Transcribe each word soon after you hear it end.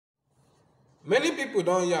Many people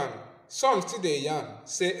don yarn, some still dey yarn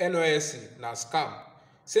say NYSC na scam,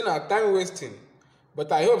 say na time wasting,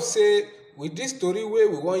 but I hope say with dis story wey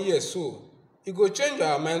we wan hear so, e go change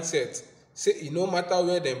our mindset say e no matter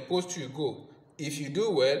where dem post you go, if you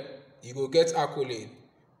do well, you go get accolade.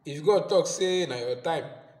 If God talk say na your time,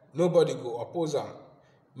 nobody go oppose am.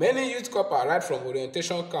 Many youth corper right from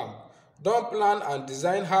orientation camp don plan and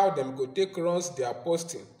design how dem go take run their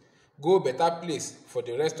posting go better place for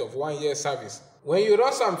the rest of 1 year service. When you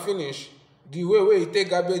run am finish, the way you take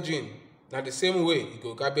garbage in na the same way you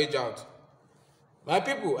go garbage out. My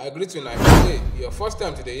people, I greet you now. Today your first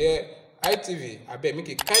time to the hear ITV, abeg make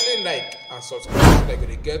you kindly like and subscribe so that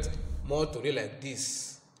you go get more tori like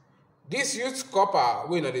this. This youth corper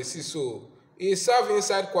wey una dey see so, e serve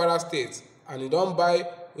inside Kwara state and e don buy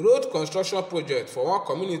road construction project for one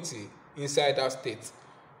community inside that state.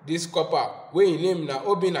 This corper wey im name na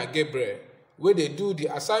Obinna Gabriel, wey dey do the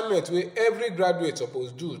assignment wey every graduate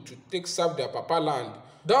suppose do to take serve their papa land,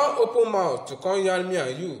 don open mouth to come yarn me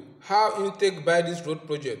and you how im take buy this road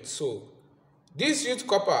project. So this youth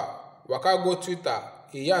corper waka go Twitter,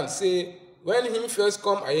 e yarn say when him first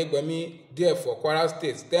come Ayegbemi there for Kwara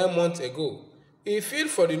state 10 months ago, e feel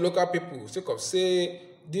for the local people sake of say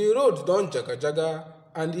the road don jaga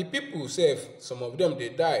and the people sef, some of them dey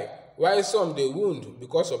die while some dey wound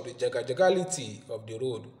because of the jagajality of the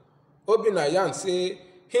road. Obinna yarn say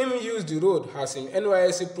him use the road as im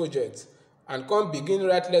NYSC project and come begin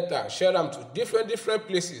write letter share am to different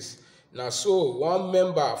places. Na so one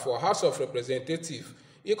member for House of Representatives,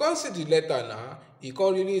 e come see the letter na, e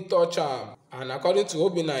come really touch am, and according to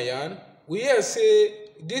Obinna yarn, we hear say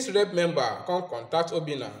this rep member come contact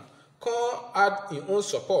Obinna, come add im own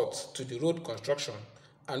support to the road construction.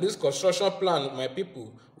 And this construction plan, my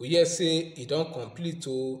people, we hear say e don complete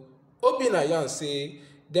o. Obinna yarn say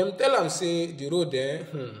dem tell am say the road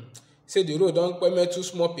say the road don permit too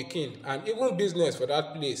small pikin and even business for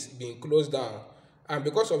that place been closed down, and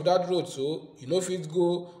because of that road so e no fit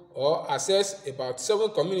go or access about 7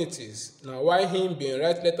 communities. Na why him bin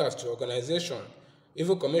write letters to organization,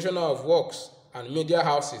 even commissioner of works and media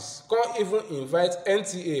houses, come even invite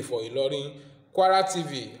NTA for Ilorin, Kwara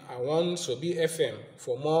TV and one Sobi FM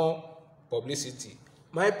for more publicity.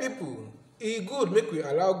 My people, e good make we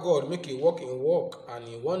allow God make e work in work and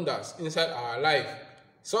in wonders inside our life.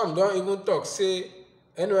 Some don even talk say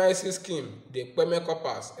NYSC scheme dey permit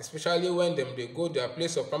corpers, especially when dem dey go their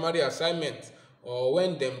place of primary assignment, or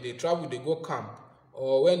when dem dey travel dey go camp,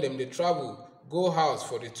 or when dem dey travel go house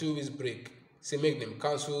for the 2 weeks break, say make dem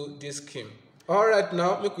cancel this scheme. Alright,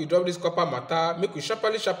 now make we drop this copper matter, make we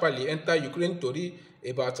sharply enter Ukraine tori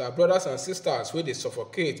about our brothers and sisters wey dey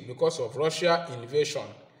suffocate because of Russia invasion.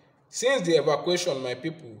 Since the evacuation, my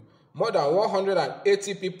people, more than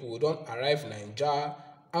 180 people don arrive Naija,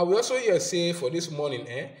 and we also hear say for this morning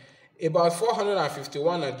about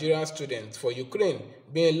 451 Nigerian students for Ukraine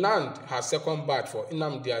bin land her second batch for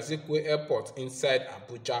Nnamdi Azikiwe airport inside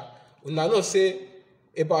Abuja. Una know say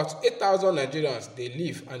about 8,000 Nigerians dey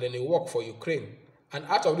live and dem dey work for Ukraine, and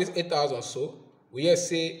out of these 8,000 so, we hear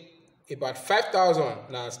say about 5,000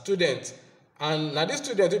 na students, and na these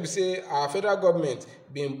students wey be say our federal government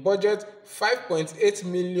bin budget $5.8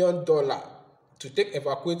 million to take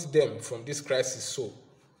evacuate them from this crisis. So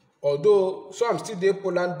although some still dey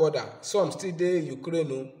Poland border, some still dey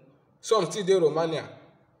Ukraine, some still dey Romania,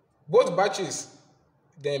 both batches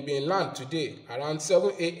dem bin land today around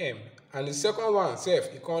 7 AM, and the second one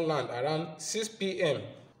sef e come land around 6 PM.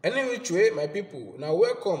 Any which way, my people, na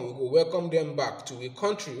welcome, we go welcome them back to a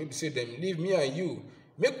country wey be say dem leave me and you.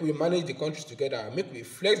 Make we manage the country together, make we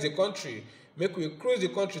flex the country, make we cruise the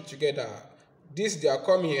country together. This their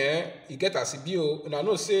coming e get as e be o. Una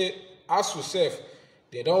know say Asuu sef,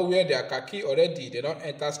 they don wear their khaki already, they don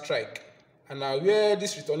enter strike, and na where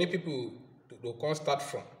dis returning people go come start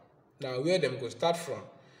from, na where dem go start from,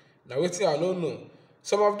 na wetin I no know.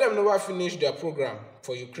 Some of them never finish their program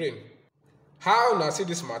for Ukraine. How una see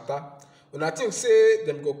this matter? Una think say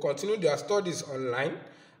dem go continue their studies online,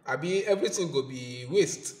 abi everything go be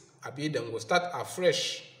waste, abi dem go start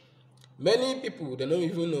afresh? Many people they don't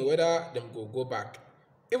even know whether dem go back.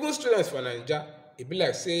 Even students for Naija, e be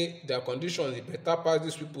like say their conditions is better pass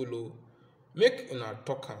these people o. Make una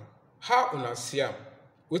talk am. How una see am?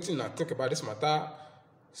 Wetin una think about this matter?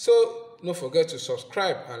 So no forget to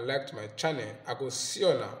subscribe and like my channel. I go see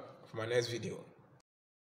you now for my next video.